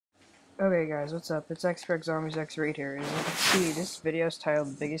Okay guys, what's up? It's Xreg Zombies X8 here. As you can see, this video is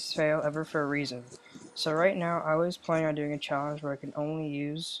titled Biggest Fail Ever for a reason. So right now, I was planning on doing a challenge where I can only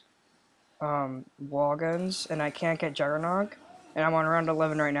use wall guns, and I can't get Juggernog. And I'm on round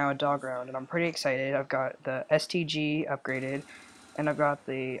 11 right now, a dog round, and I'm pretty excited. I've got the STG upgraded, and I've got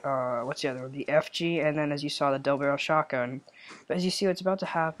the, what's the other one? The FG, and then as you saw, the double barrel shotgun. But as you see, what's about to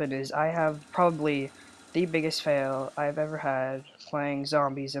happen is I have probably the biggest fail I've ever had playing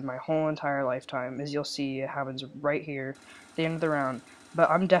zombies in my whole entire lifetime. As you'll see, it happens right here at the end of the round. But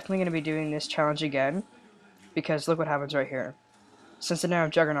I'm definitely going to be doing this challenge again, because look what happens right here. Since I now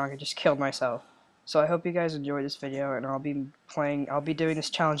have Juggernog, I just killed myself. So I hope you guys enjoyed this video, and I'll be doing this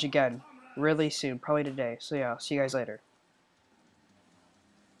challenge again really soon, probably today. So yeah, I'll see you guys later.